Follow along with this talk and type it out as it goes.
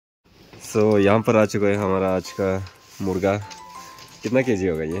सो यहाँ पर आ चुका है हमारा आज का मुर्गा। कितना केजी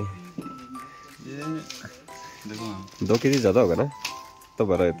होगा ये देखो 2 केजी ज़्यादा होगा ना, तो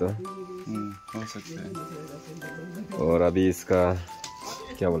बड़ा है तो हो सकता है। और अभी इसका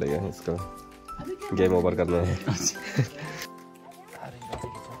क्या बोलेगा, इसका गेम ओवर करना है।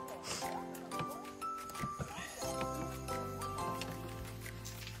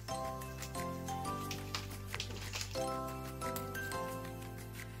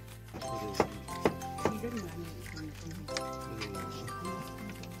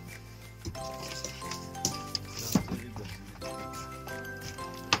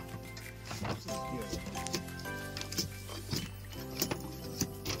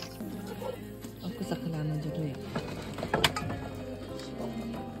 Aku sakalanan jodoh ya.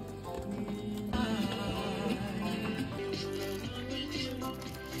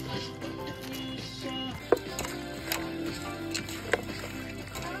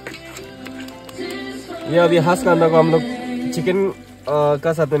 ये अभी हाथ का अंडा को हम लोग चिकन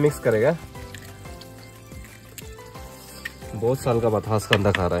का साथ में मिक्स करेगा। बहुत साल का बाद हाथ का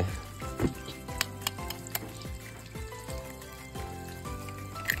अंडा खा रहा है।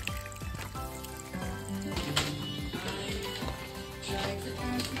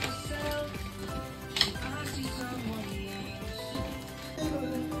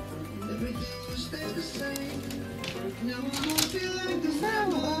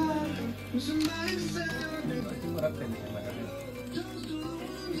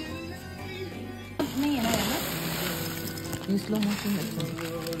 नहीं है ना ये स्लो मोशन लगता है।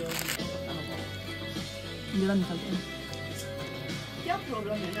 जरा निकालते हैं। क्या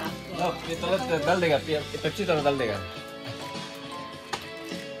प्रॉब्लम है ना आपको? ये तरह डाल देगा, अच्छी तरह डाल देगा।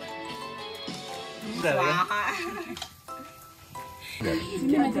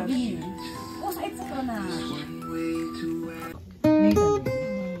 वो साइड से करो ना।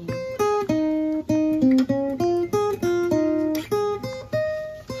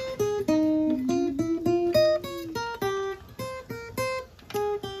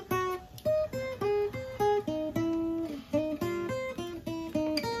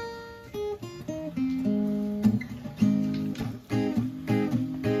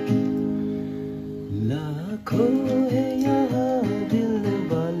 लाखों है यहाँ दिल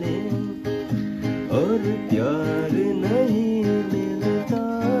वाले और प्यार नहीं मिलता,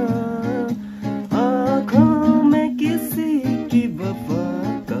 आँखों में किसी की वफा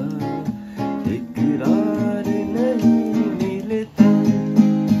का इकरार नहीं मिलता।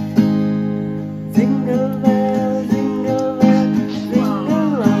 Jingle bell, jingle bell,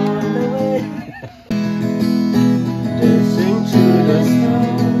 jingle all the way, dancing to the song.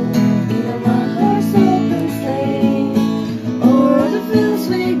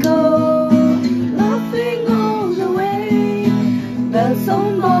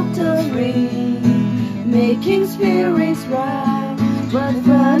 Making spirits rise, but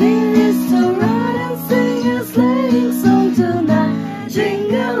running is to ride and sing a sleighing song tonight.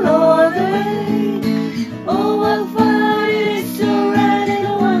 Jingle all the way. Oh, what fun it is to ride in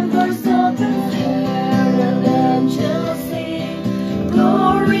a one-horse open sleigh. And angels sing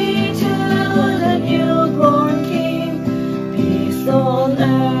glory to the newborn King. Peace on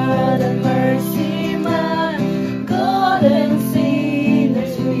earth and mercy, man. God and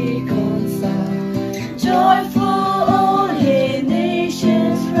sinners reconcile. Joyful, all ye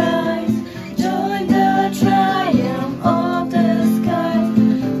nations rise, join the triumph of the skies.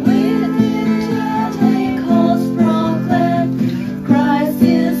 With angelic hosts proclaim, Christ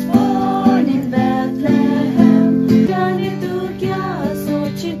is born in Bethlehem. जाने तू क्या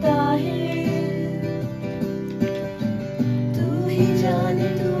सोचता है, तू ही जाने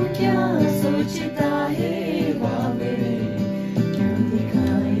तू क्या सोचता है। बाबे क्यों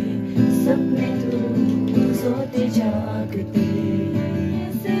दिखाए सपने सोते जागते,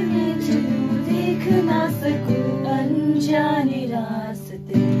 ऐसे में चलूं देख ना सकूं अनजाने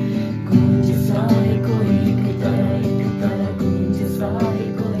रास्ते। गूंज सा है कोई एक तरह, गूंज सा है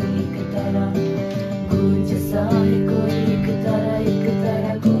कोई एक तरह, गूंज सा है कोई एक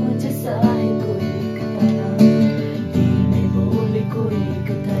तरह, गूंज सा है कोई एक तरह। धीमे बोले कोई एक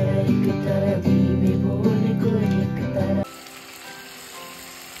तरह, धीमे बोले कोई एक तरह।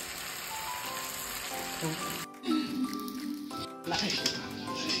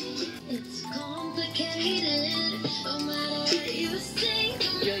 It's complicated, no matter what you say.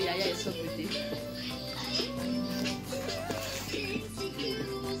 Yo, yeah, it's so pretty.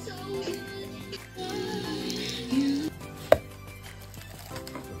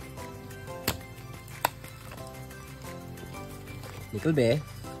 Little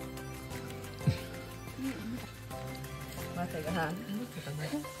bit.